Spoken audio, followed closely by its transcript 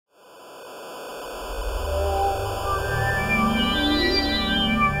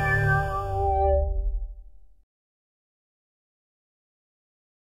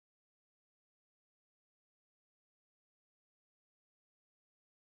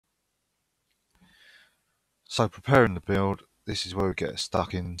So preparing the build, this is where we get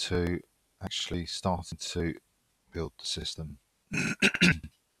stuck into actually starting to build the system.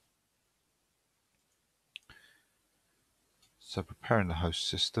 So preparing the host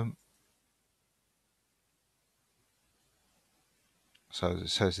system. So as it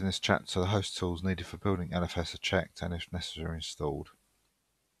says in this chapter, the host tools needed for building LFS are checked and if necessary installed.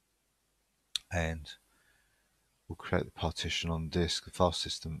 And we'll create the partition on disk, the file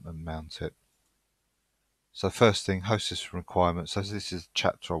system, and mount it. So first thing, host system requirements. So this is the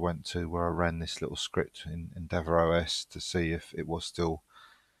chapter I went to where I ran this little script in daGraveR to see if it was still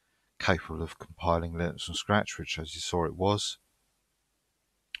capable of compiling Linux from scratch, which as you saw it was,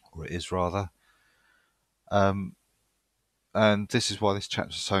 or it is rather. And this is why this chapter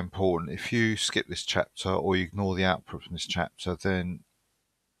is so important. If you skip this chapter or you ignore the output from this chapter, then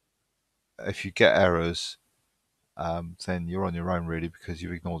if you get errors, then you're on your own really because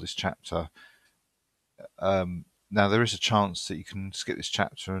you've ignored this chapter. Now there is a chance that you can skip this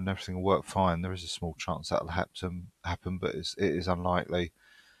chapter and everything will work fine. There is a small chance that will happen, but it is unlikely.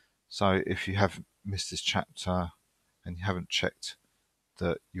 So if you have missed this chapter and you haven't checked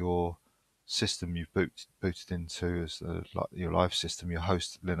that your system you've booted into as your live system, your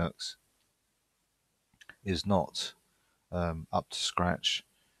host Linux, is not up to scratch,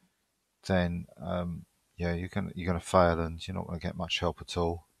 then yeah, you're gonna fail and you're not going to get much help at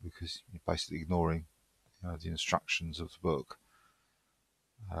all because you're basically ignoring the instructions of the book.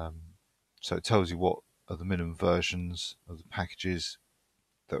 So it tells you what are the minimum versions of the packages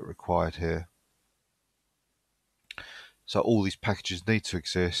that are required here. So all these packages need to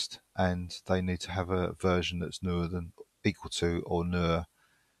exist and they need to have a version that's newer than, equal to, or newer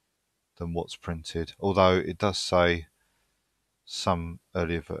than what's printed. Although it does say some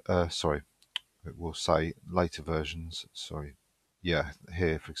earlier, it will say later versions. Sorry, yeah,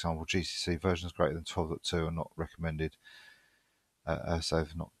 here for example, GCC versions greater than 12.2 are not recommended as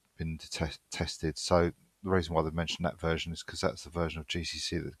they've not been tested. So the reason why they mentioned that version is because that's the version of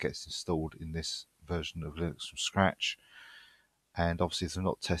GCC that gets installed in this version of Linux from scratch. And obviously they've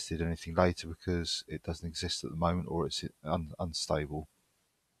not tested anything later because it doesn't exist at the moment or it's unstable.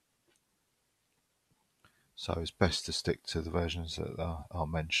 So it's best to stick to the versions that are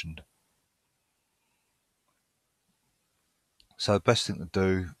mentioned. So the best thing to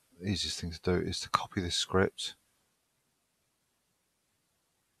do, the easiest thing to do, is to copy this script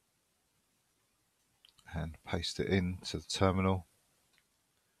and paste it into the terminal.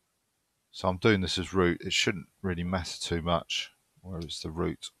 So I'm doing this as root. It shouldn't really matter too much whether it's the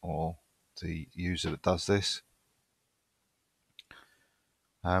root or the user that does this.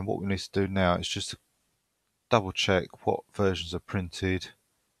 And what we need to do now is just to double check what versions are printed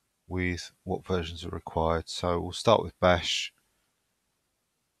with what versions are required. So we'll start with bash.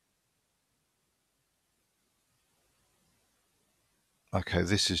 Okay,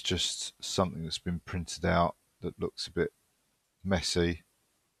 this is just something that's been printed out that looks a bit messy.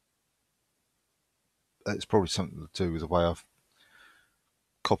 It's probably something to do with the way I've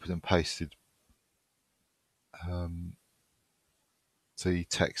copied and pasted the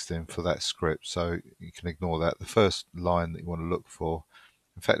text in for that script, so you can ignore that. The first line that you want to look for,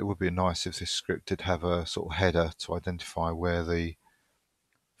 in fact it would be nice if this script did have a sort of header to identify where the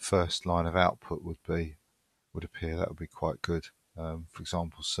first line of output would appear. That would be quite good. For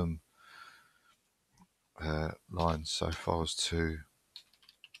example, some lines, so if I was to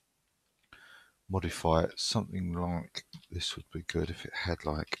modify it, something like this would be good if it had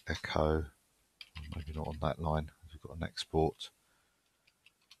like echo, maybe not on that line, we've got an export.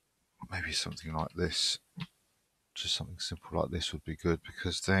 Maybe something like this, just something simple like this would be good,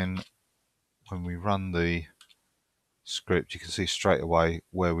 because then when we run the script you can see straight away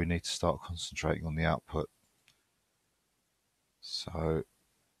where we need to start concentrating on the output. So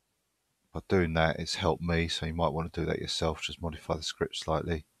by doing that it's helped me, so you might want to do that yourself, just modify the script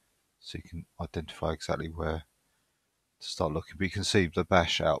slightly so you can identify exactly where to start looking. But you can see the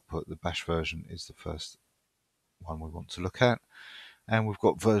bash output, the bash version is the first one we want to look at. And we've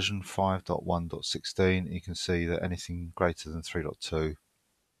got version 5.1.16. You can see that anything greater than 3.2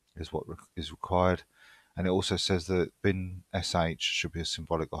 is what is required. And it also says that bin sh should be a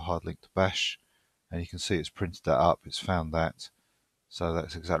symbolic or hard link to bash. And you can see it's printed that up, it's found that. So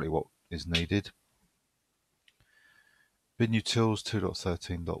that's exactly what is needed. Bin utils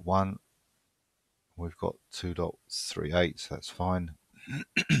 2.13.1. We've got 2.38, so that's fine.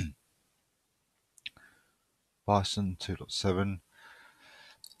 Bison 2.7.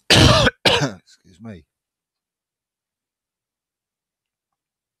 Excuse me.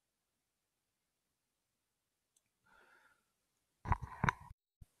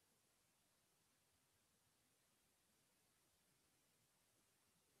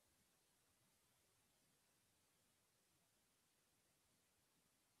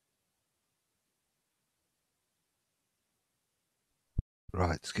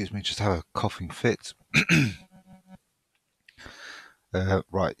 Right, excuse me, just have a coughing fit.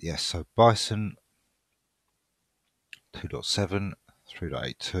 Right, yes, so Bison 2.7,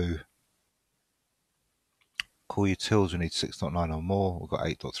 3.82. Core utils, we need 6.9 or more, we've got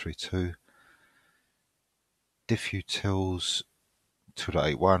 8.32. Diff utils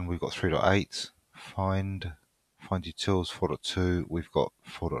 2.81, we've got 3.8. Find utils 4.2, we've got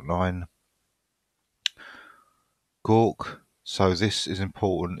 4.9. Gawk, so this is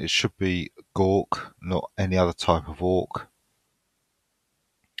important, it should be Gawk, not any other type of awk.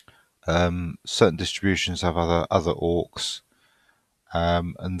 Certain distributions have other awks,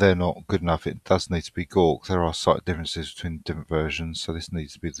 and they're not good enough. It does need to be Gawk. There are slight differences between different versions, so this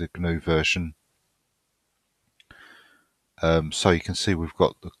needs to be the GNU version. So you can see we've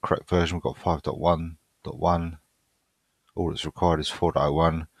got the correct version. We've got 5.1.1. All that's required is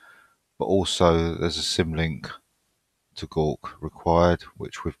 4.01, but also there's a symlink to Gawk required,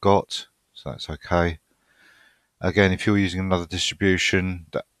 which we've got, so that's okay. Again, if you're using another distribution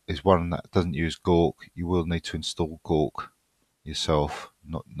that is one that doesn't use Gawk, you will need to install Gawk yourself,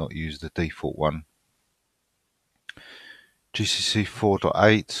 not use the default one. GCC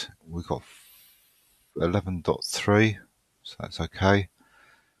 4.8, we've got 11.3, so that's okay.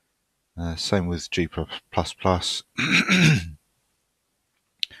 Same with G++. grep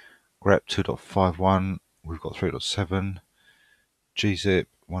 2.51, we've got 3.7. gzip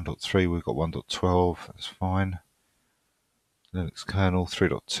 1.3, we've got 1.12, that's fine. Linux kernel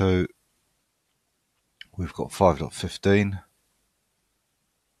 3.2, we've got 5.15.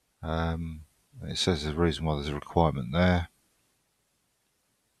 It says there's a reason why there's a requirement there.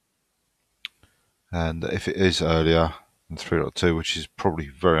 And if it is earlier than 3.2, which is probably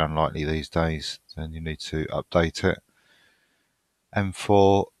very unlikely these days, then you need to update it.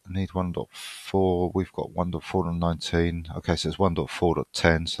 M4 need 1.4, we've got 1.4.19. Okay, so it's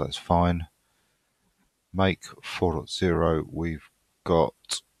 1.4.10, so that's fine. Make 4.0, we've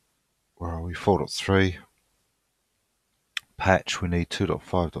got, where are we, 4.3. Patch, we need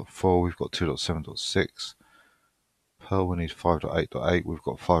 2.5.4, we've got 2.7.6. Perl, we need 5.8.8, we've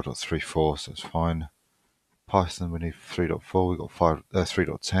got 5.34, so that's fine. Python, we need 3.4, we've got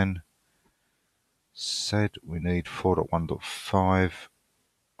 3.10. Sed, we need 4.1.5,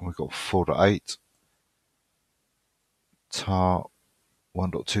 and we've got 4.8. Tar,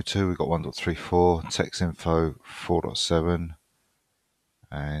 1.22, we've got 1.34. TextInfo, 4.7,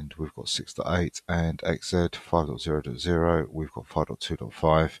 and we've got 6.8. And XZ, 5.0.0, we've got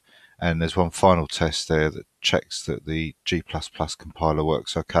 5.2.5. And there's one final test there that checks that the G++ compiler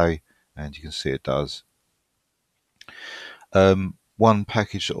works okay, and you can see it does. One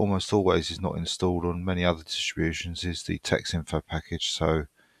package that almost always is not installed on many other distributions is the TextInfo package, so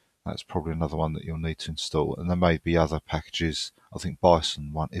that's probably another one that you'll need to install. And there may be other packages. I think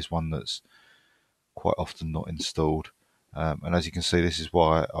Bison is one that's quite often not installed. And as you can see, this is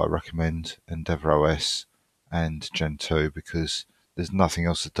why I recommend EndeavourOS and Gen 2, because there's nothing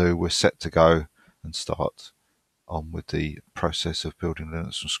else to do. We're set to go and start on with the process of building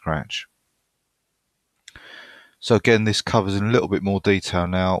Linux from scratch. So again, this covers in a little bit more detail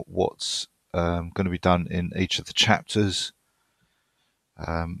now what's going to be done in each of the chapters.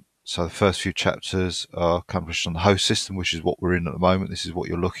 So the first few chapters are accomplished on the host system, which is what we're in at the moment. This is what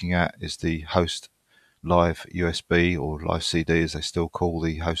you're looking at, is the host live USB, or live CD as they still call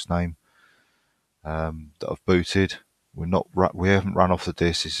the host name, that I've booted. We haven't run off the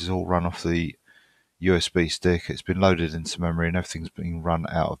disk. This is all run off the USB stick. It's been loaded into memory and everything's being run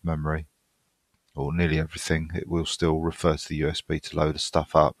out of memory, or nearly everything. It will still refer to the USB to load the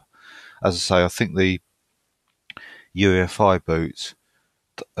stuff up. As I say, I think the UEFI boot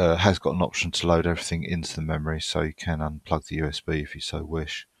has got an option to load everything into the memory, so you can unplug the USB if you so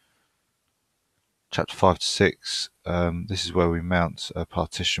wish. Chapter 5 to 6, this is where we mount a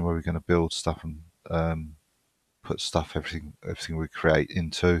partition where we're going to build stuff and put stuff, everything we create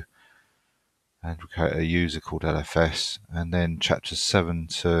into, and we create a user called LFS. And then chapters 7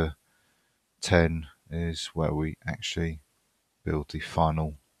 to 10 is where we actually build the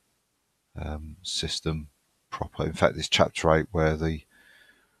final system proper. In fact, it's chapter 8 where the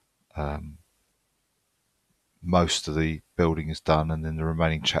most of the building is done, and then the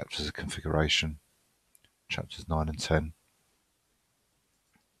remaining chapters are configuration, chapters 9 and 10.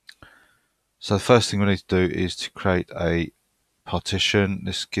 So the first thing we need to do is to create a partition.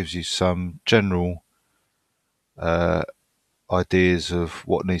 This gives you some general ideas of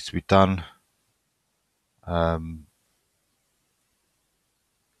what needs to be done.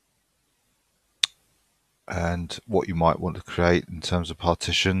 And what you might want to create in terms of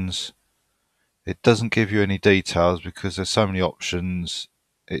partitions. It doesn't give you any details because there's so many options.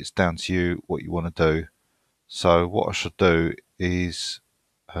 It's down to you what you want to do. So what I should do is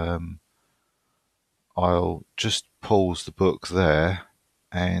I'll just pause the book there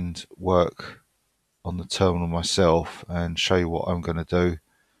and work on the terminal myself and show you what I'm going to do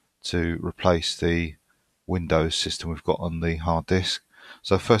to replace the Windows system we've got on the hard disk.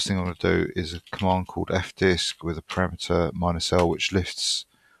 So first thing I'm going to do is a command called fdisk with a parameter -l, which lifts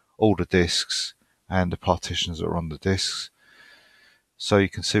all the disks and the partitions that are on the disks. So you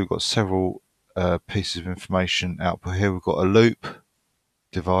can see we've got several pieces of information output here. We've got a loop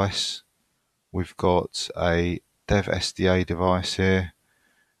device, we've got a dev SDA device here,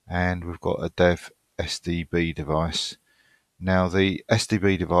 and we've got a dev SDB device. Now the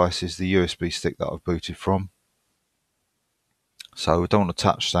SDB device is the USB stick that I've booted from, so we don't want to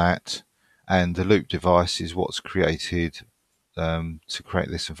touch that, and the loop device is what's created to create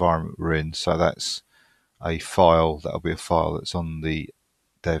this environment we're in. So that's a file, that'll be a file that's on the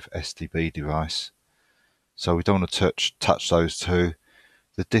dev SDB device. So we don't want to touch those two.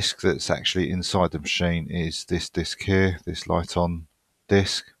 The disk that's actually inside the machine is this disk here, this light on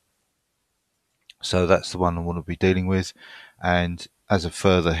disk. So that's the one I want to be dealing with. And as a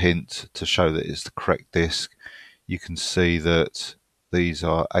further hint to show that it's the correct disk, you can see that these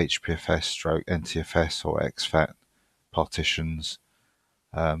are HPFS stroke NTFS or exFAT partitions.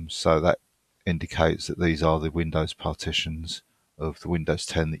 So that indicates that these are the Windows partitions of the Windows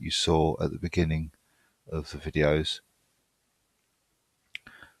 10 that you saw at the beginning of the videos.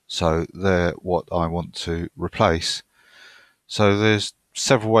 So they're what I want to replace. So there's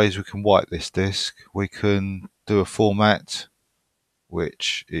several ways we can wipe this disk. We can do a format,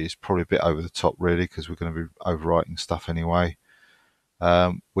 which is probably a bit over the top really, because we're going to be overwriting stuff anyway.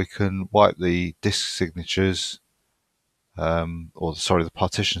 We can wipe the disk signatures, the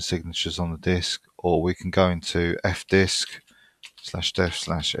partition signatures on the disk, or we can go into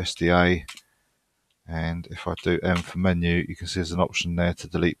fdisk/dev/sda, and if I do M for menu, you can see there's an option there to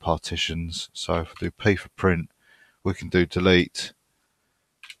delete partitions. So if I do P for print, we can do delete,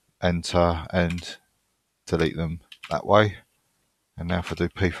 enter, and delete them that way. And now if I do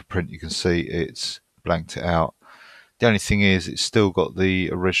P for print, you can see it's blanked it out. The only thing is it's still got the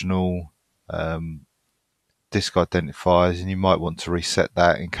original disk identifiers, and you might want to reset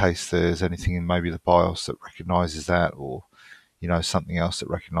that in case there's anything in maybe the BIOS that recognizes that, or something else that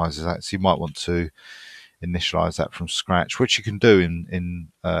recognizes that. So you might want to initialize that from scratch, which you can do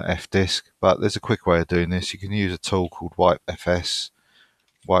in fdisk, but there's a quick way of doing this. You can use a tool called wipefs,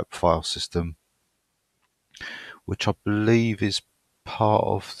 wipe file system, which I believe is part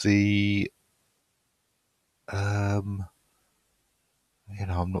of the I'm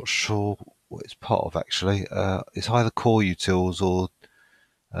not sure what it's part of actually. It's either Core Utils or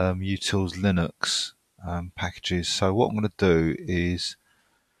Utils Linux packages. So what I'm going to do is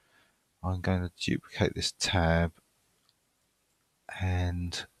I'm going to duplicate this tab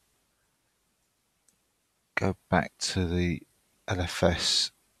and go back to the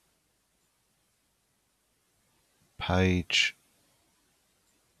LFS page.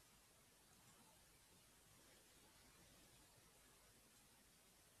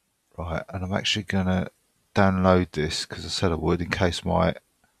 Right, and I'm actually going to download this because I said I would, in case my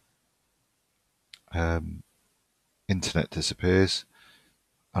internet disappears.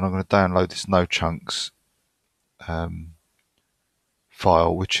 And I'm going to download this no chunks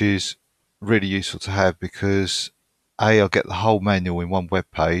file, which is really useful to have because I'll get the whole manual in one web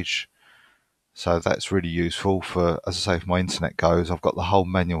page. So that's really useful for, as I say, if my internet goes, I've got the whole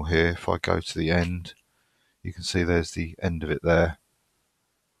manual here. If I go to the end, you can see there's the end of it there,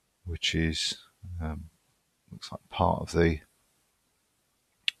 which is looks like part of the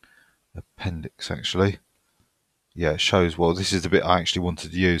appendix actually. Yeah, it shows. Well, this is the bit I actually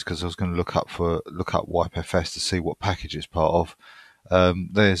wanted to use because I was going to look up wipefs to see what package it's part of.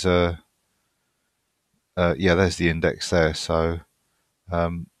 There's there's the index there. So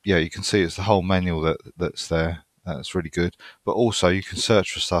yeah, you can see it's the whole manual that's there. That's really good. But also you can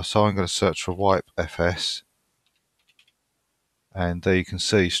search for stuff. So I'm going to search for wipefs, and there you can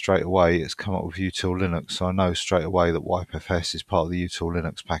see straight away it's come up with util Linux. So I know straight away that wipefs is part of the util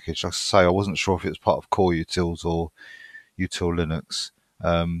Linux package. Like I say, I wasn't sure if it was part of Core Utils or util Linux.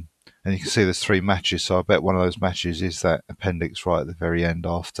 And you can see there's 3 matches, so I bet one of those matches is that appendix right at the very end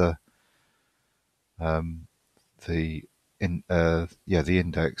after the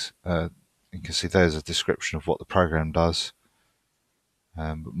index. You can see there's a description of what the program does,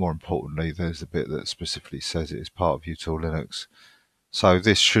 but more importantly there's the bit that specifically says it is part of util Linux. So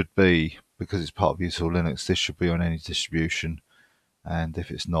this should be, because it's part of util Linux, this should be on any distribution, and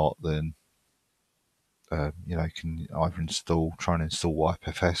if it's not, then you can either try and install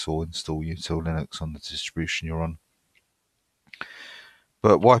wipefs or install util Linux on the distribution you're on.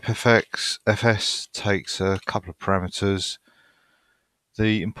 But wipefs takes a couple of parameters.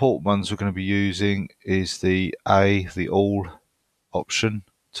 The important ones we're going to be using is the all option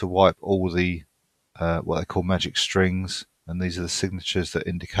to wipe all the what they call magic strings, and these are the signatures that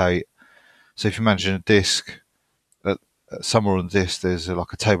indicate. So if you imagine a disk, somewhere on the disk there's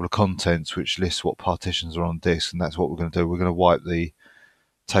like a table of contents which lists what partitions are on disk, and that's what we're going to do. We're going to wipe the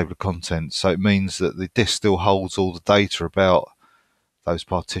table of contents. So it means that the disk still holds all the data about those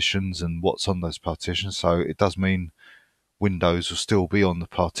partitions and what's on those partitions. So it does mean Windows will still be on the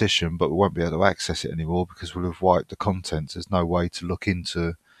partition, but we won't be able to access it anymore because we'll have wiped the contents. There's no way to look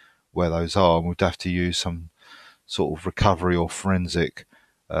into where those are, and we'd have to use some sort of recovery or forensic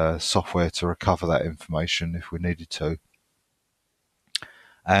software to recover that information if we needed to.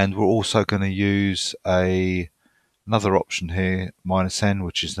 And we're also going to use another option here, -n,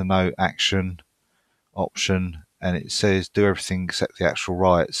 which is the no action option, and it says do everything except the actual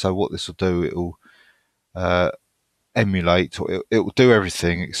write. So what this will do, it will emulate, or it will do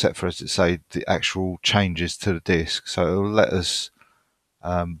everything except for, as it say, the actual changes to the disk. So it will let us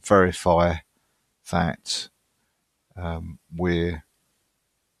verify that we're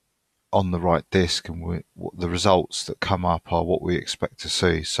on the right disk, and the results that come up are what we expect to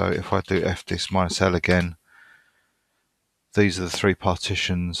see. So if I do fdisk-l again, these are the three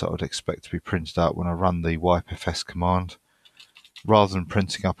partitions I would expect to be printed out when I run the wipefs command. Rather than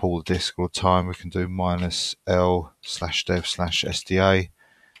printing up all the disk all the time, we can do -l/dev/sda,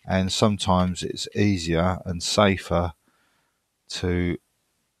 and sometimes it's easier and safer to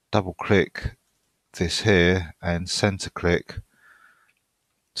double click this here and center click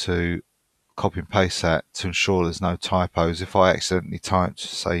to copy and paste that to ensure there's no typos. If I accidentally typed,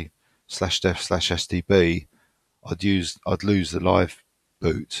 say, /dev/sdb, I'd lose the live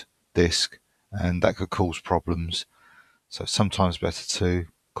boot disk, and that could cause problems. So sometimes better to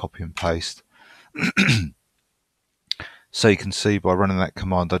copy and paste. So you can see by running that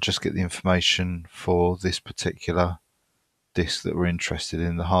command, I just get the information for this particular disk that we're interested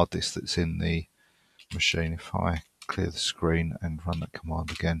in, the hard disk that's in the machine. If I clear the screen and run that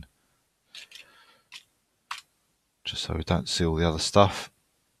command again, just so we don't see all the other stuff.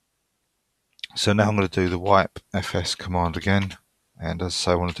 So now I'm going to do the wipefs command again, and as I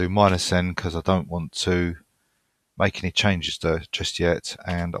say, I want to do -n because I don't want to make any changes to it just yet,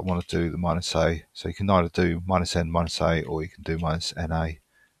 and I want to do the -a. So you can either do -n, -a, or you can do -na.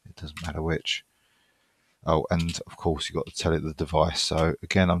 It doesn't matter which. Oh, and of course you've got to tell it the device. So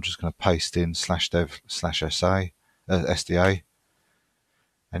again, I'm just going to paste in /dev/sda,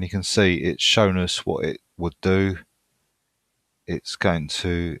 and you can see it's shown us what it would do. It's going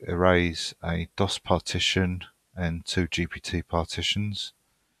to erase a DOS partition and 2 GPT partitions,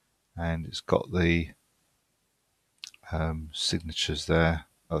 and it's got the signatures there,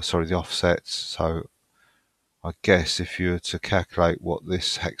 the offsets. So I guess if you were to calculate what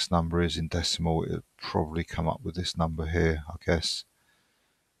this hex number is in decimal, it would probably come up with this number here, I guess.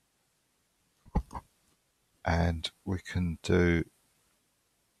 And we can do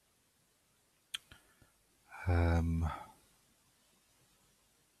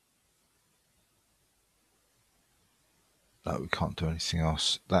no, we can't do anything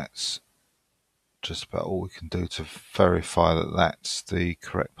else. That's just about all we can do to verify that that's the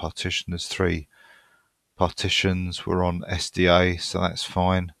correct partition. There's 3 partitions. We're on SDA, so that's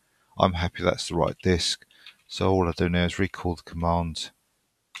fine. I'm happy that's the right disk. So all I do now is recall the command,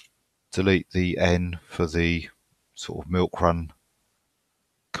 delete the N for the sort of milk run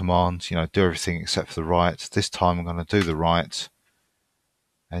command, do everything except for the write. This time I'm going to do the write,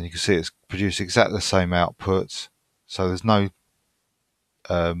 and you can see it's produced exactly the same output. So there's no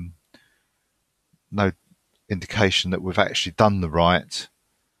indication that we've actually done the write,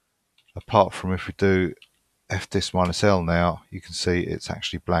 apart from if we do fdisk-l now, you can see it's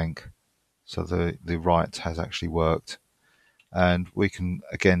actually blank. So the write has actually worked, and we can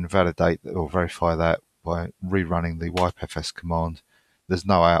again validate or verify that by rerunning the wipefs command. There's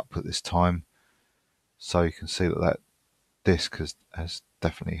no output this time, so you can see that that disk has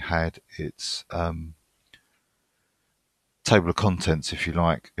definitely had its table of contents, if you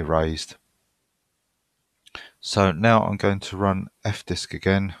like, erased. So now I'm going to run fdisk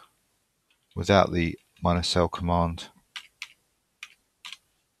again without the -l command,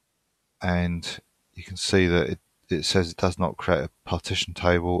 and you can see that it says it does not create a partition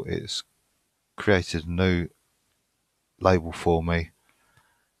table. It's created a new label for me,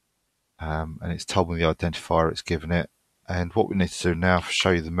 and it's told me the identifier it's given it. And what we need to do now, to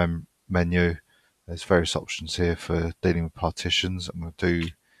show you the menu, There's various options here for dealing with partitions. I'm going to do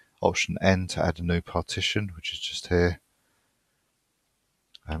option N to add a new partition, which is just here.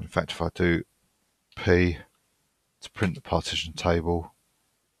 In fact, if I do P to print the partition table,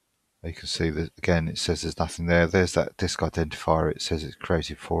 you can see that again it says there's nothing there. There's that disk identifier, it says it's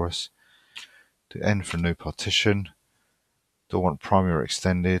created for us. Do N for a new partition. Do I want primary or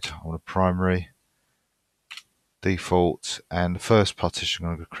extended? I want a primary. Default, and the first partition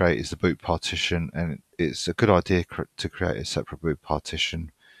I'm going to create is the boot partition, and it's a good idea to create a separate boot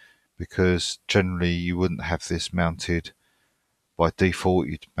partition because generally you wouldn't have this mounted by default,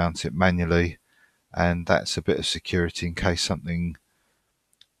 you'd mount it manually, and that's a bit of security in case something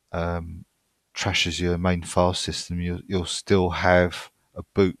trashes your main file system. You'll still have a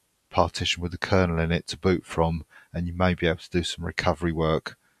boot partition with the kernel in it to boot from, and you may be able to do some recovery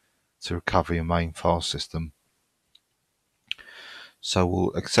work to recover your main file system. So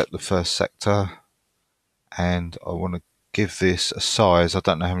we'll accept the first sector, and I want to give this a size. I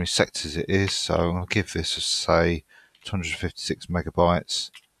don't know how many sectors it is, so I'm going to give this a, say, 256 megabytes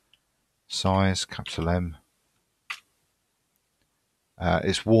size, capital M.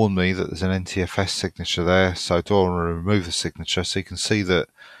 It's warned me that there's an NTFS signature there, so do I want to remove the signature? So you can see that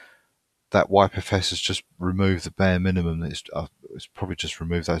wipe-fs has just removed the bare minimum. It's probably just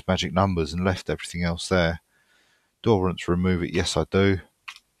removed those magic numbers and left everything else there. Do I want to remove it? Yes, I do.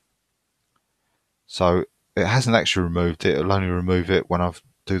 So it hasn't actually removed it. It'll only remove it when I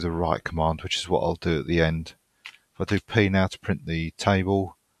do the write command, which is what I'll do at the end. If I do P now to print the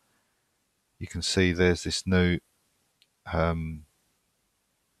table, you can see there's this new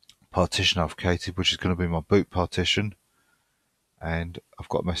partition I've created, which is going to be my boot partition. And I've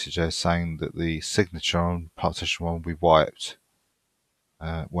got a message there saying that the signature on partition 1 will be wiped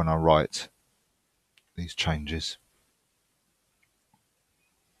when I write these changes.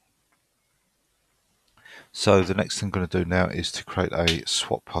 So the next thing I'm going to do now is to create a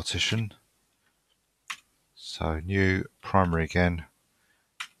swap partition. So new, primary again,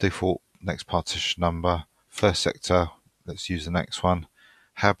 default next partition number, first sector, let's use the next one.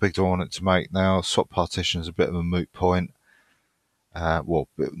 How big do I want it to make now? Swap partition is a bit of a moot point. Well,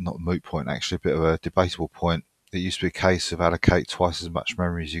 not a moot point actually, a bit of a debatable point. It used to be a case of allocate twice as much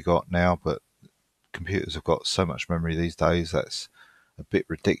memory as you got now, but computers have got so much memory these days that's a bit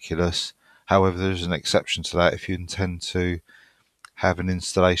ridiculous. However, there's an exception to that if you intend to have an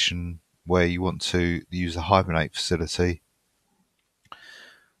installation where you want to use the Hibernate facility.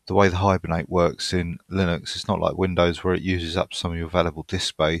 The way the Hibernate works in Linux, it's not like Windows where it uses up some of your valuable disk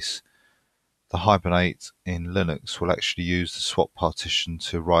space. The Hibernate in Linux will actually use the swap partition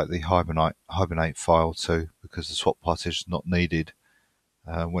to write the Hibernate file to, because the swap partition is not needed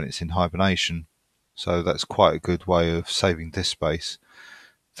when it's in hibernation. So that's quite a good way of saving disk space.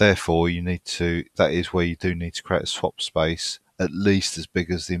 Therefore, that is where you do need to create a swap space at least as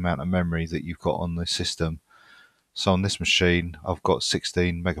big as the amount of memory that you've got on the system. So on this machine, I've got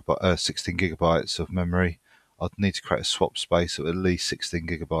 16 gigabytes of memory. I'd need to create a swap space of at least 16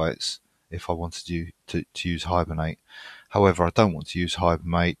 gigabytes if I wanted to use Hibernate. However, I don't want to use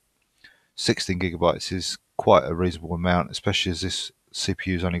Hibernate. 16 gigabytes is quite a reasonable amount, especially as this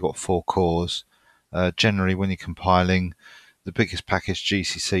CPU's only got 4 cores. Generally, when you're compiling, the biggest package,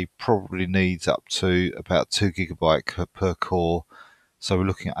 GCC, probably needs up to about 2 gigabytes per core. So we're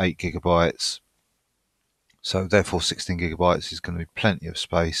looking at 8 gigabytes. So therefore 16 gigabytes is going to be plenty of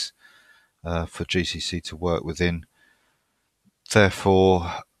space for GCC to work within.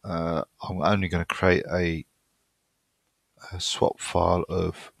 Therefore, I'm only going to create a swap file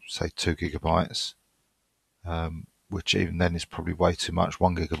of, say, 2 gigabytes, which even then is probably way too much.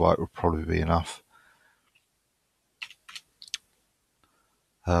 1 gigabyte would probably be enough.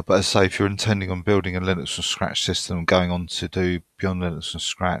 But as I say, if you're intending on building a Linux from scratch system and going on to do beyond Linux from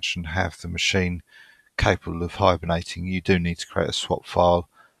scratch and have the machine capable of hibernating, you do need to create a swap file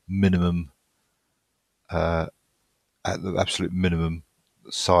minimum at the absolute minimum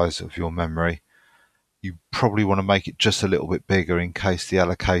size of your memory. You probably want to make it just a little bit bigger in case the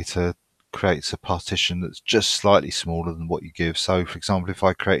allocator creates a partition that's just slightly smaller than what you give. So for example, if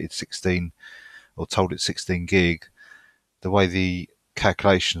I created 16 or told it 16 gig, the way the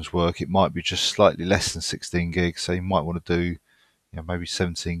calculations work, it might be just slightly less than 16 gig. So you might want to do, maybe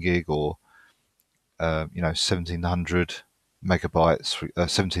 17 gig or 1700 megabytes,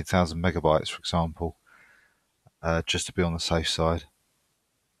 17,000 megabytes, for example, just to be on the safe side.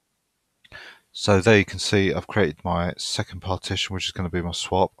 So there you can see I've created my second partition, which is going to be my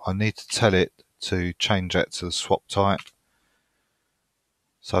swap. I need to tell it to change that to the swap type.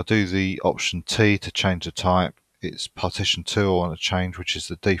 So I'll do the option T to change the type. It's partition 2 I want to change, which is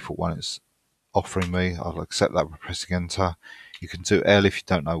the default one. It's offering me, I'll accept that by pressing enter. You can do L if you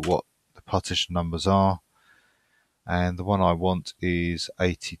don't know what the partition numbers are. And the one I want is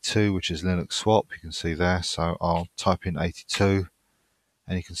 82, which is Linux swap. You can see there. So I'll type in 82,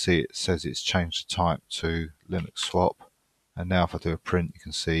 and you can see it says it's changed the type to Linux swap. And now if I do a print, you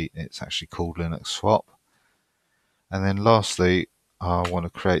can see it's actually called Linux swap. And then lastly, I want to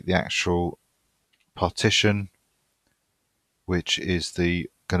create the actual partition, which is going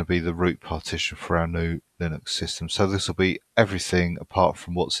to be the root partition for our new Linux system. So this will be everything apart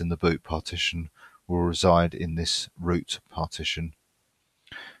from what's in the boot partition will reside in this root partition.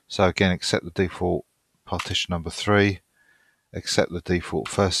 So again, accept the default partition number 3, accept the default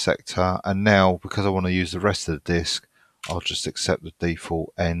first sector, and now because I want to use the rest of the disk, I'll just accept the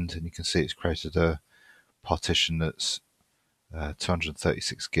default end, and you can see it's created a partition that's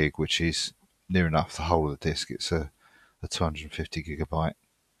 236 gig, which is near enough the whole of the disk. It's a 250 gigabyte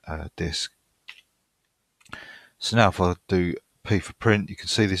disk. So now if I do P for print, you can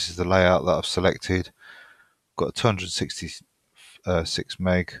see this is the layout that I've selected. I've got a 266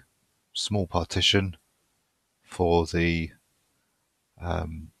 meg small partition for the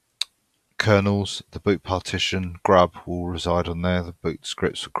kernels. The boot partition, grub, will reside on there, the boot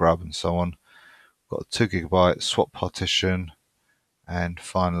scripts for grub and so on. Got a 2 gigabyte swap partition, and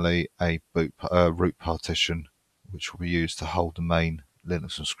finally a root partition, which will be used to hold the main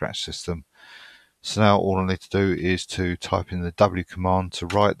Linux from scratch system. So now all I need to do is to type in the W command to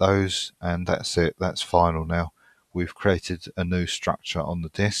write those, and that's it. That's final now. We've created a new structure on the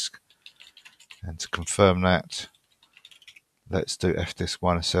disk, and to confirm that, let's do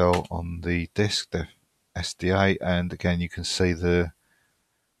fdisk-l on the disk, the SDA, and again you can see the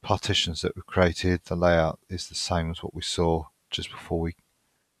partitions that we've created. The layout is the same as what we saw just before we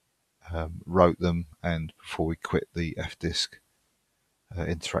wrote them and before we quit the fdisk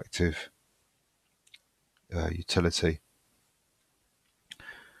interactive utility.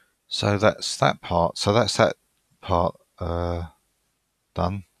 So that's that part.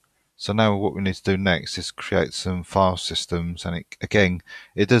 Done. So now what we need to do next is create some file systems, and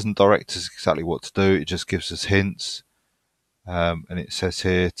it doesn't direct us exactly what to do, it just gives us hints, and it says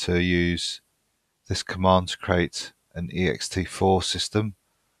here to use this command to create an ext4 system.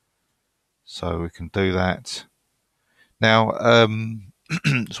 So we can do that. Now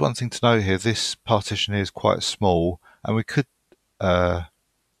there's one thing to note here, this partition is quite small, and we could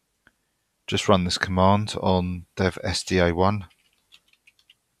just run this command on dev sda1.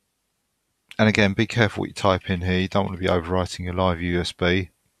 And again, be careful what you type in here. You don't want to be overwriting your live USB,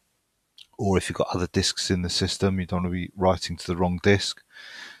 or if you've got other disks in the system, you don't want to be writing to the wrong disk.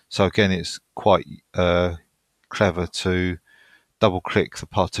 So again, it's quite clever to double click the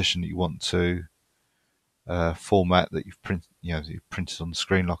partition that you want to format that you've printed on the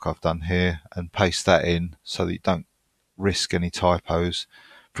screen, like I've done here, and paste that in so that you don't risk any typos.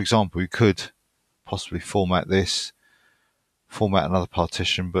 For example, you could possibly format another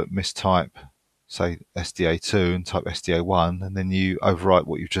partition, but mistype, say, SDA2 and type SDA1, and then you overwrite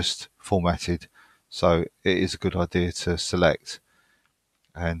what you've just formatted. So it is a good idea to select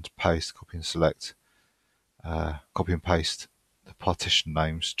and paste, copy and paste the partition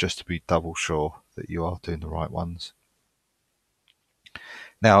names just to be double sure that you are doing the right ones.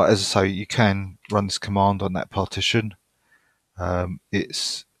 Now, as I say, you can run this command on that partition.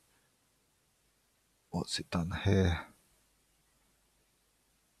 What's it done here?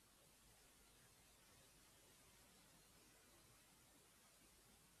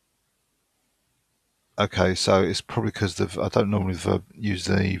 Okay, so it's probably because I don't normally use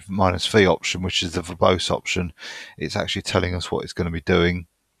the -v option, which is the verbose option. It's actually telling us what it's going to be doing.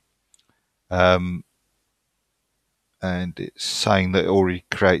 And it's saying that it already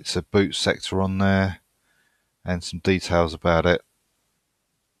creates a boot sector on there and some details about it.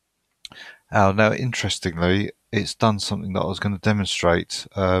 Now, interestingly, it's done something that I was going to demonstrate.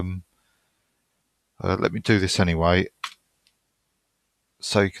 Let me do this anyway.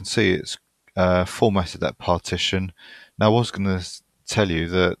 So you can see it's formatted that partition. Now, I was going to tell you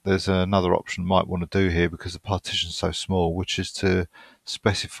that there's another option you might want to do here, because the partition is so small, which is to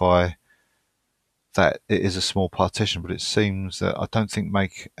specify that it is a small partition, but it seems that I don't think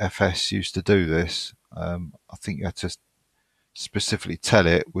mkfs used to do this. I think you had to specifically tell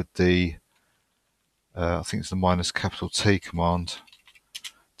it with the I think it's the -T command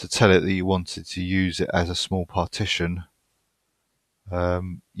to tell it that you wanted to use it as a small partition.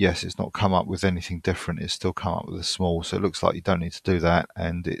 Yes, it's not come up with anything different, it's still come up with a small, so it looks like you don't need to do that,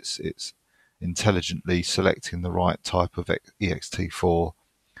 and it's intelligently selecting the right type of ext4.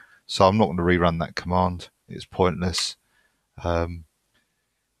 So I'm not going to rerun that command, it's pointless.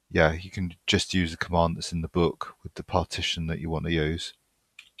 yeah, you can just use the command that's in the book with the partition that you want to use.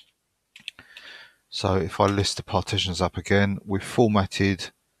 So if I list the partitions up again, we've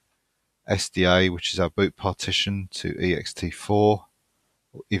formatted SDA, which is our boot partition, to ext4.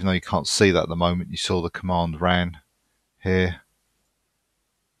 Even though you can't see that at the moment, you saw the command ran here,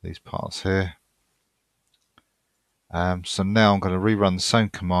 these parts here. So now I'm going to rerun the same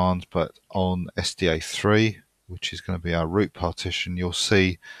command, but on SDA3, which is going to be our root partition. You'll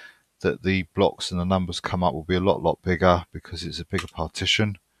see that the blocks and the numbers come up will be a lot bigger because it's a bigger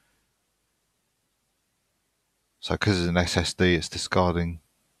partition. So because it's an SSD, it's discarding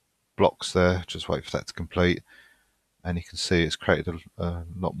blocks there. Just wait for that to complete. And you can see it's created a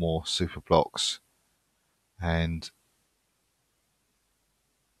lot more super blocks. And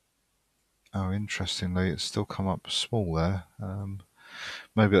oh, interestingly, it's still come up small there.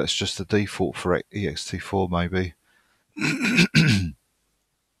 Maybe that's just the default for ext4, maybe.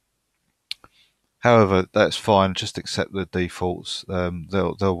 However, that's fine. Just accept the defaults.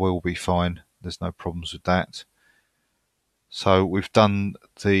 They'll will be fine. There's no problems with that. So we've done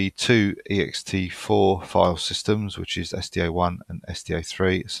the two ext4 file systems, which is SDA1 and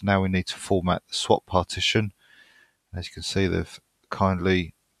SDA3. So now we need to format the swap partition. As you can see, they've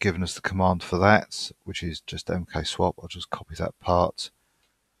kindly given us the command for that, which is just mkswap. I'll just copy that part,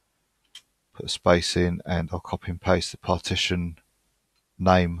 put a space in, and I'll copy and paste the partition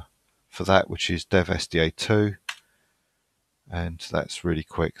name for that, which is dev SDA2. And that's really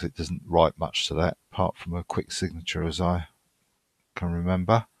quick because it doesn't write much to that, apart from a quick signature as I can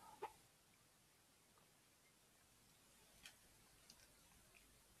remember.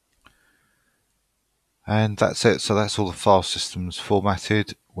 And that's it. So that's all the file systems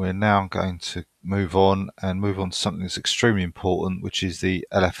formatted. We're now going to move on to something that's extremely important, which is the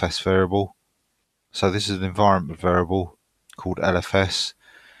LFS variable. So this is an environment variable called LFS.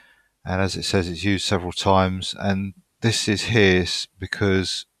 And as it says, it's used several times. And this is here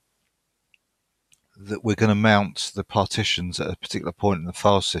because that we're going to mount the partitions at a particular point in the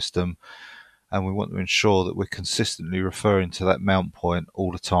file system. And we want to ensure that we're consistently referring to that mount point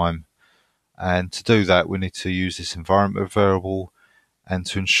all the time. And to do that, we need to use this environment variable, and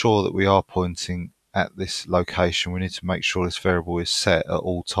to ensure that we are pointing at this location, we need to make sure this variable is set at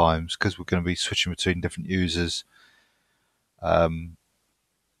all times because we're going to be switching between different users. It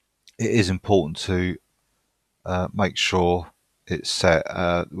is important to make sure it's set,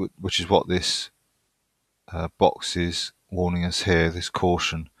 which is what this box is warning us here, this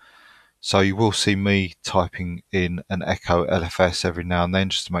caution. So you will see me typing in an echo LFS every now and then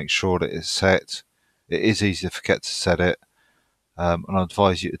just to make sure that it's set. It is easy to forget to set it, and I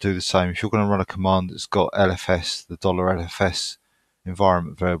advise you to do the same. If you're going to run a command that's got LFS, the $LFS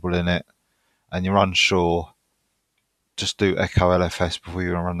environment variable in it, and you're unsure, just do echo LFS before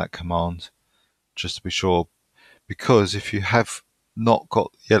you run that command, just to be sure. Because if you have not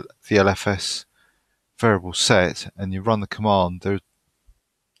got the LFS variable set and you run the command,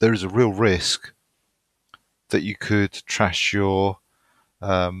 there is a real risk that you could trash your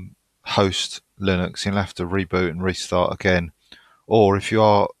host Linux. You'll have to reboot and restart again. Or if you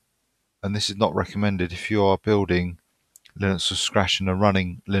are, and this is not recommended, if you are building Linux from scratch in a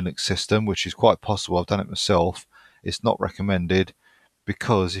running Linux system, which is quite possible, I've done it myself, it's not recommended,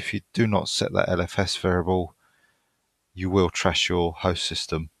 because if you do not set that LFS variable, you will trash your host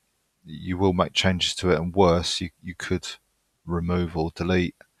system. You will make changes to it, and worse, you could remove or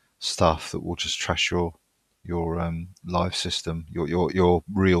delete stuff that will just trash your live system, your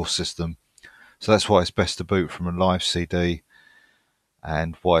real system. So that's why it's best to boot from a live CD,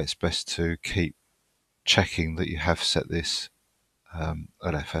 and why it's best to keep checking that you have set this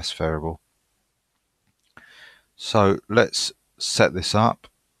LFS variable. So let's set this up.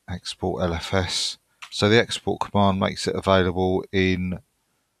 Export LFS. So the export command makes it available in,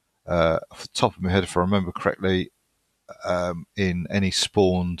 off the top of my head, if I remember correctly, in any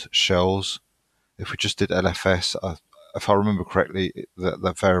spawned shells. If we just did LFS, if I remember correctly,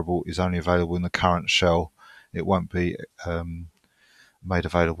 that variable is only available in the current shell. It won't be made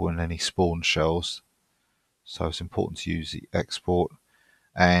available in any spawned shells. So it's important to use the export.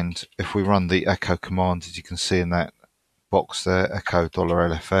 And if we run the echo command, as you can see in that box there, echo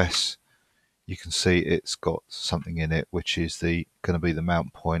 $LFS, you can see it's got something in it, which is going to be the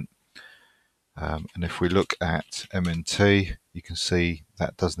mount point. And if we look at MNT, you can see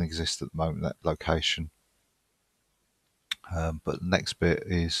that doesn't exist at the moment, that location. But the next bit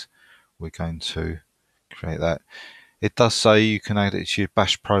is we're going to create that. It does say you can add it to your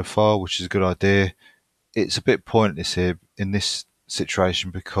bash profile, which is a good idea. It's a bit pointless here in this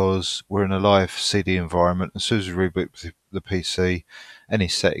situation because we're in a live CD environment. As soon as we reboot the PC any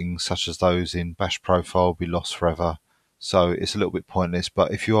settings such as those in bash profile will be lost forever. So it's a little bit pointless,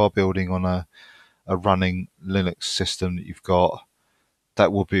 but if you are building on a running Linux system that you've got,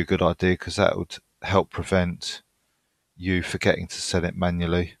 that would be a good idea, because that would help prevent you forgetting to set it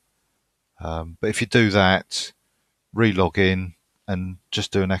manually. But if you do that, re-log in and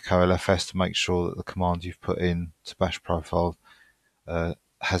just do an echo LFS to make sure that the command you've put in to bash profile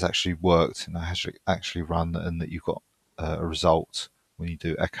has actually worked and has actually run, and that you've got a result when you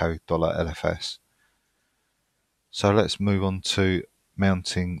do echo $LFS. So let's move on to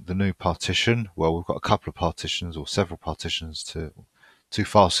mounting the new partition. Well, we've got a couple of partitions, or several partitions, two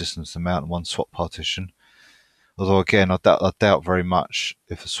file systems to mount and one swap partition. Although again, I doubt very much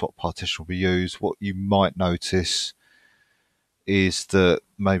if a swap partition will be used. What you might notice is that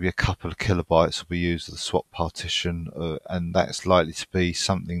maybe a couple of kilobytes will be used of the swap partition, and that's likely to be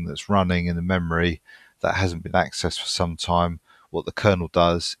something that's running in the memory that hasn't been accessed for some time. What the kernel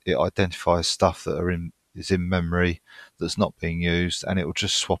does, it identifies stuff that is in memory that's not being used, and it will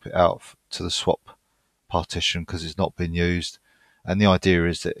just swap it out to the swap partition because it's not been used. And the idea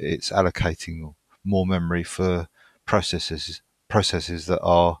is that it's allocating more memory for processes that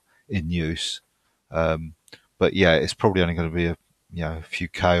are in use. But yeah, it's probably only going to be a few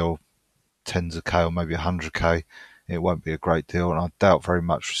K or tens of K or maybe 100K. It won't be a great deal, and I doubt very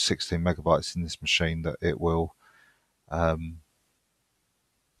much with 16 megabytes in this machine that it will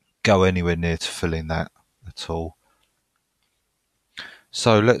go anywhere near to filling that at all.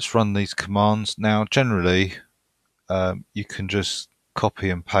 So let's run these commands. Now generally you can just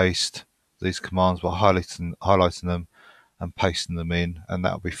copy and paste these commands by highlighting them and pasting them in, and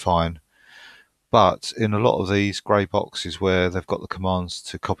that'll be fine. But in a lot of these grey boxes where they've got the commands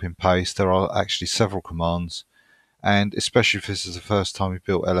to copy and paste, there are actually several commands. And especially if this is the first time you've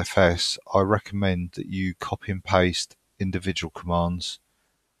built LFS, I recommend that you copy and paste individual commands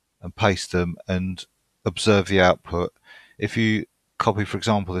and paste them and observe the output. If you copy, for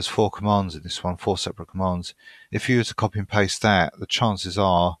example, there's 4 commands in this one, 4 separate commands. If you were to copy and paste that, the chances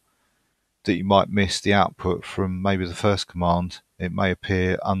are that you might miss the output from maybe the first command. It may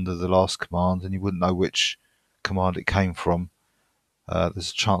appear under the last command and you wouldn't know which command it came from. There's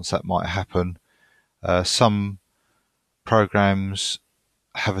a chance that might happen. Some programs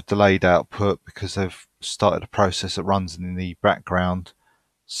have a delayed output because they've started a process that runs in the background,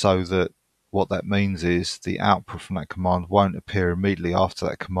 so that what that means is the output from that command won't appear immediately after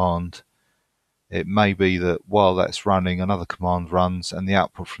that command. It may be that while that's running, another command runs and the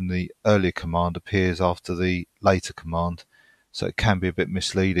output from the earlier command appears after the later command, so it can be a bit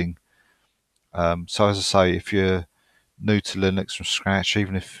misleading. So as I say, if you're new to Linux from scratch,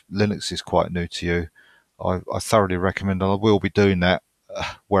 even if Linux is quite new to you, I thoroughly recommend, and I will be doing that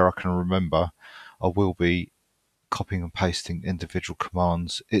where I can remember, I will be copying and pasting individual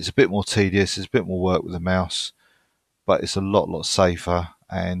commands. It's a bit more tedious, it's a bit more work with the mouse, but it's a lot safer.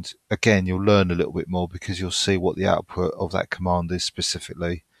 And again, you'll learn a little bit more because you'll see what the output of that command is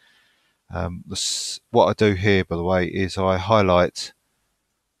specifically. What I do here, by the way, is I highlight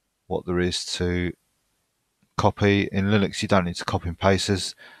what there is to copy. In Linux, you don't need to copy and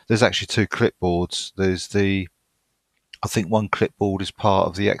paste. There's actually 2 clipboards. I think one clipboard is part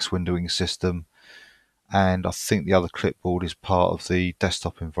of the X windowing system, and I think the other clipboard is part of the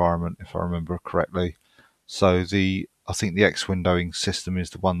desktop environment, if I remember correctly. So I think the X windowing system is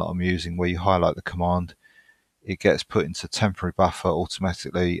the one that I'm using, where you highlight the command, it gets put into temporary buffer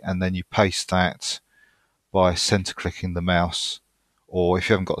automatically, and then you paste that by center clicking the mouse, or if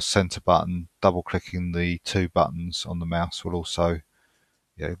you haven't got a center button, double clicking the 2 buttons on the mouse will also,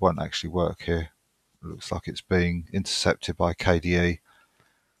 it won't actually work here. It looks like it's being intercepted by KDE.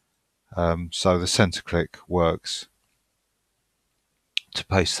 So the center click works to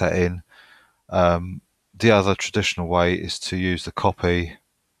paste that in. The other traditional way is to use the copy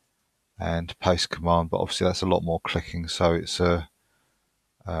and paste command, but obviously that's a lot more clicking, so it's a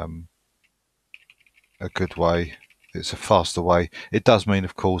good way. It's a faster way. It does mean,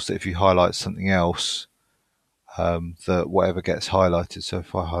 of course, that if you highlight something else, that whatever gets highlighted, so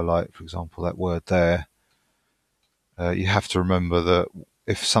if I highlight, for example, that word there, you have to remember that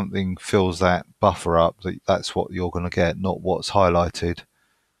if something fills that buffer up, that's what you're going to get, not what's highlighted,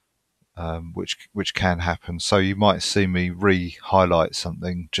 which can happen. So you might see me re-highlight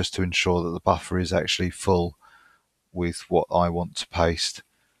something just to ensure that the buffer is actually full with what I want to paste.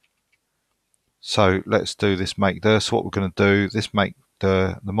 So let's do this makedir. So what we're going to do, this makedir,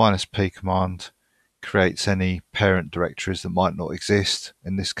 the -p command creates any parent directories that might not exist.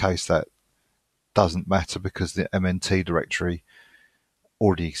 In this case, that doesn't matter because the mnt directory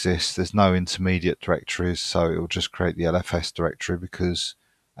already exists. There's no intermediate directories, so it will just create the LFS directory because,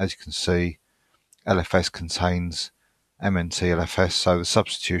 as you can see, LFS contains MNT LFS, so the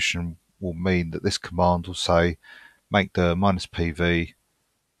substitution will mean that this command will say make the -pv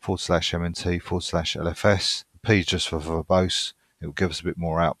 /MNT /LFS. P is just for verbose, it will give us a bit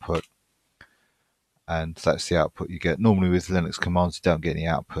more output, and that's the output you get. Normally with Linux commands you don't get any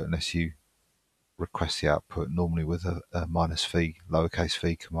output unless you request the output, normally with a -v, lowercase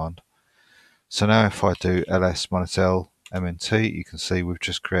v command. So now if I do ls-l mnt, you can see we've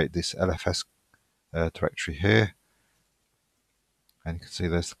just created this LFS directory here, and you can see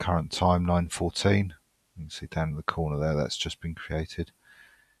there's the current time, 9:14. You can see down in the corner there, that's just been created.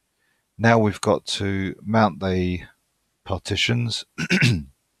 Now we've got to mount the partitions.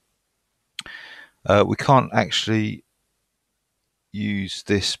 We can't actually use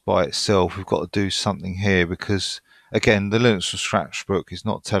this by itself. We've got to do something here because, again, the Linux from Scratch book is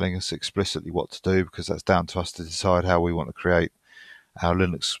not telling us explicitly what to do, because that's down to us to decide how we want to create our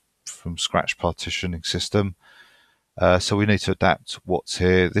Linux from Scratch partitioning system. So we need to adapt what's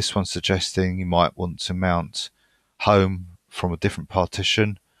here. This one's suggesting you might want to mount home from a different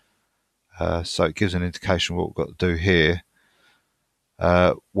partition. So it gives an indication of what we've got to do here.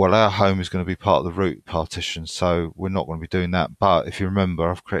 Well, our home is going to be part of the root partition, so we're not going to be doing that. But if you remember,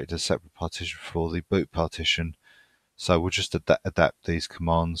 I've created a separate partition for the boot partition, so we'll just adapt these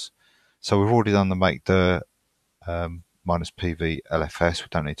commands. So we've already done the make the -pv LFS. We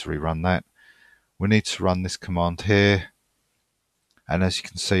don't need to rerun that. We need to run this command here, and as you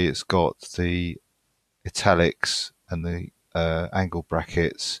can see, it's got the italics and the angle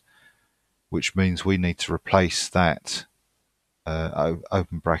brackets, which means we need to replace that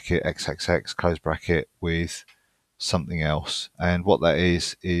open bracket xxx close bracket with something else, and what that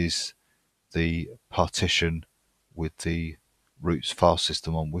is the partition with the roots file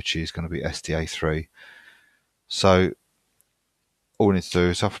system on, which is going to be SDA3. So all we need to do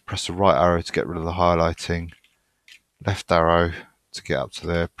is have to press the right arrow to get rid of the highlighting, left arrow to get up to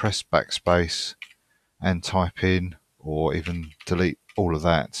there, press backspace and type in, or even delete all of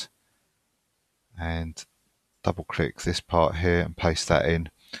that, and double click this part here and paste that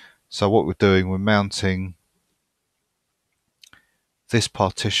in. So what we're doing, we're mounting this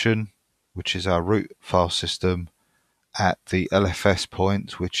partition, which is our root file system, at the LFS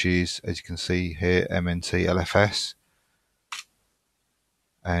point, which is, as you can see here, MNT LFS,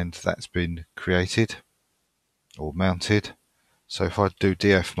 and that's been created or mounted. So if I do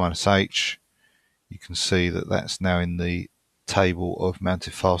df-h, you can see that that's now in the table of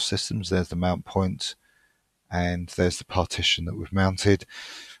mounted file systems. There's the mount point, and there's the partition that we've mounted,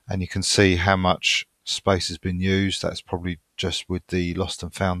 and you can see how much space has been used. That's probably just with the lost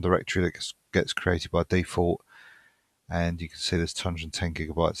and found directory that gets created by default, and you can see there's 210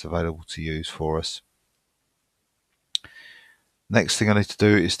 gigabytes available to use for us. Next thing I need to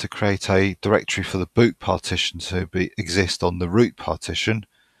do is to create a directory for the boot partition to exist on the root partition.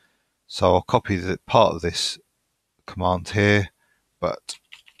 So I'll copy the part of this command here, but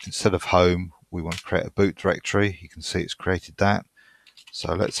instead of home we want to create a boot directory. You can see it's created that.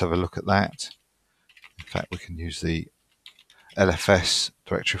 So let's have a look at that. In fact, we can use the LFS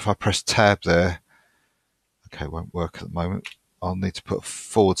directory. If I press tab there, okay, it won't work at the moment. I'll need to put a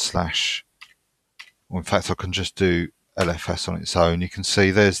 /, well, in fact I can just do LFS on its own. You can see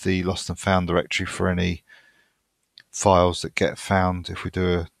there's the lost and found directory for any files that get found. If we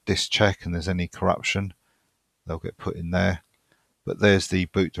do a disk check and there's any corruption, they'll get put in there. But there's the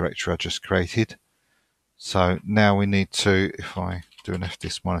boot directory I just created. So now we need to, if I do an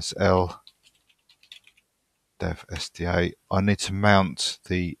fdisk-l dev sda, I need to mount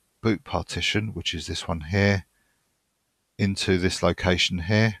the boot partition, which is this one here, into this location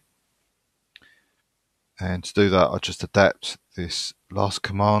here. And to do that, I just adapt this last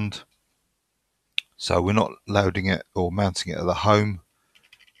command. So we're not loading it or mounting it at the home,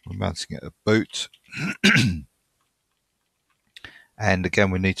 we're mounting it at boot. And again,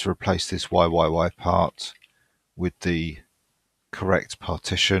 we need to replace this YYY part with the correct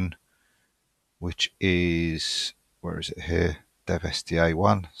partition, which is, where is it here? Dev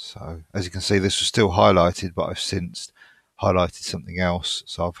SDA1. So as you can see, this was still highlighted, but I've since highlighted something else.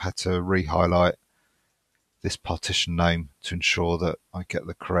 So I've had to re-highlight this partition name to ensure that I get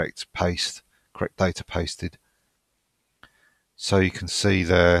the correct data pasted. So you can see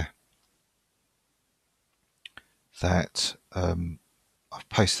there that I've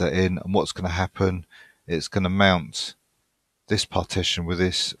pasted that in, and what's going to happen, it's going to mount this partition with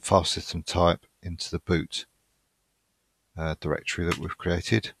this file system type into the boot directory that we've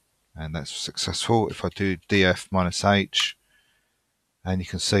created, and that's successful. If I do df-h, And you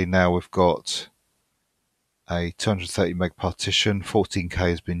can see now we've got a 230 meg partition, 14K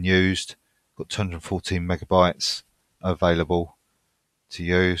has been used, got 214 megabytes available to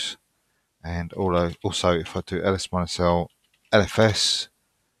use. And also if I do ls-l LFS,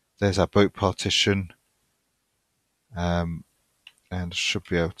 there's our boot partition, and I should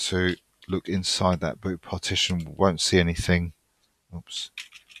be able to look inside that boot partition. We won't see anything, oops,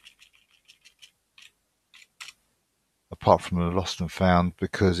 apart from the lost and found,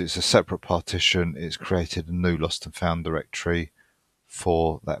 because it's a separate partition. It's created a new lost and found directory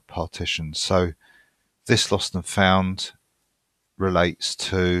for that partition. So this lost and found relates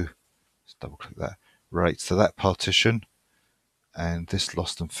to, let's double click that, relates to that partition, and this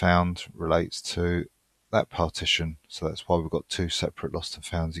lost and found relates to that partition. So that's why we've got two separate lost and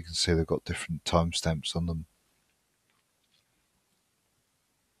founds. You can see they've got different timestamps on them.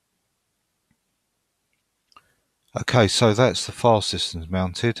 Okay, so that's the file systems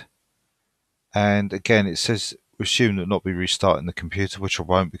mounted. And again, it says assume that not be restarting the computer, which I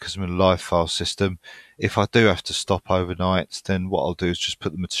won't because I'm in a live file system. If I do have to stop overnight, then what I'll do is just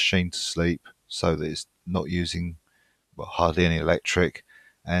put the machine to sleep so that it's not using hardly any electric,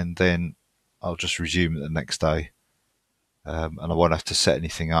 and then I'll just resume it the next day. And I won't have to set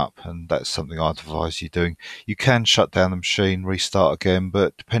anything up, and that's something I'd advise you doing. You can shut down the machine, restart again,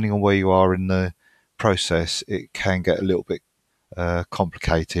 but depending on where you are in the process, it can get a little bit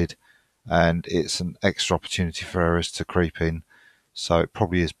complicated, and it's an extra opportunity for errors to creep in. So it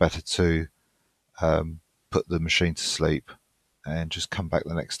probably is better to put the machine to sleep and just come back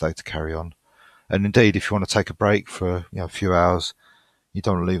the next day to carry on. And indeed, if you want to take a break for a few hours, you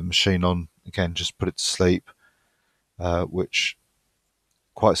don't want to leave the machine on, again, just put it to sleep, which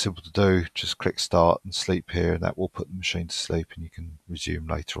quite simple to do. Just click start and sleep here, and that will put the machine to sleep, and you can resume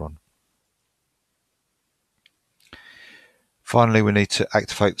later on. Finally, we need to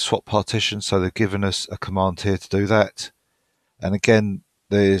activate the swap partition, so they've given us a command here to do that. And again,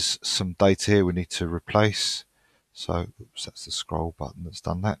 there's some data here we need to replace. So oops, that's the scroll button that's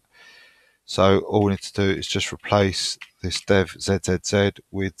done that. So all we need to do is just replace this dev zzz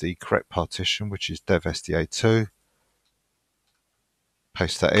with the correct partition, which is dev sda2.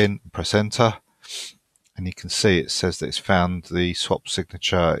 Paste that in and press enter. And you can see it says that it's found the swap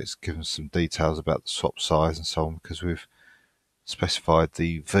signature. It's given some details about the swap size and so on, because we've specified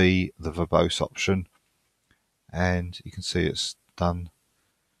the V, the verbose option. And you can see it's done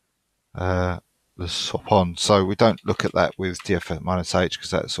the swap on. So we don't look at that with dfs-h because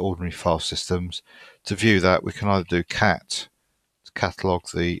that's ordinary file systems. To view that, we can either do cat to catalog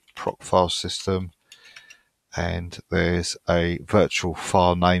the proc file system, and there's a virtual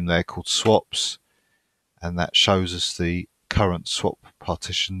file name there called swaps, and that shows us the current swap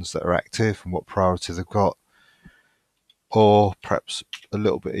partitions that are active and what priority they've got. Or perhaps a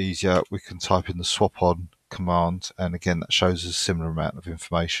little bit easier, we can type in the swap on command, and again that shows us a similar amount of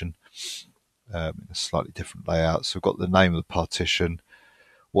information in a slightly different layout. So we've got the name of the partition,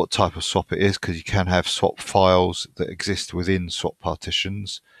 what type of swap it is, because you can have swap files that exist within swap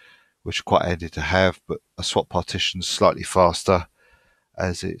partitions, which are quite handy to have, but a swap partition is slightly faster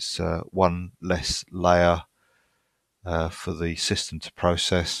as it's one less layer for the system to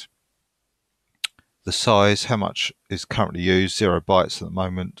process. The size, how much is currently used, 0 bytes at the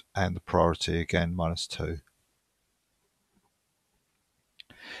moment, and the priority again -2.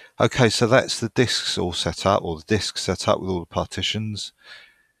 Okay, so that's the disks all set up, or the disk set up with all the partitions.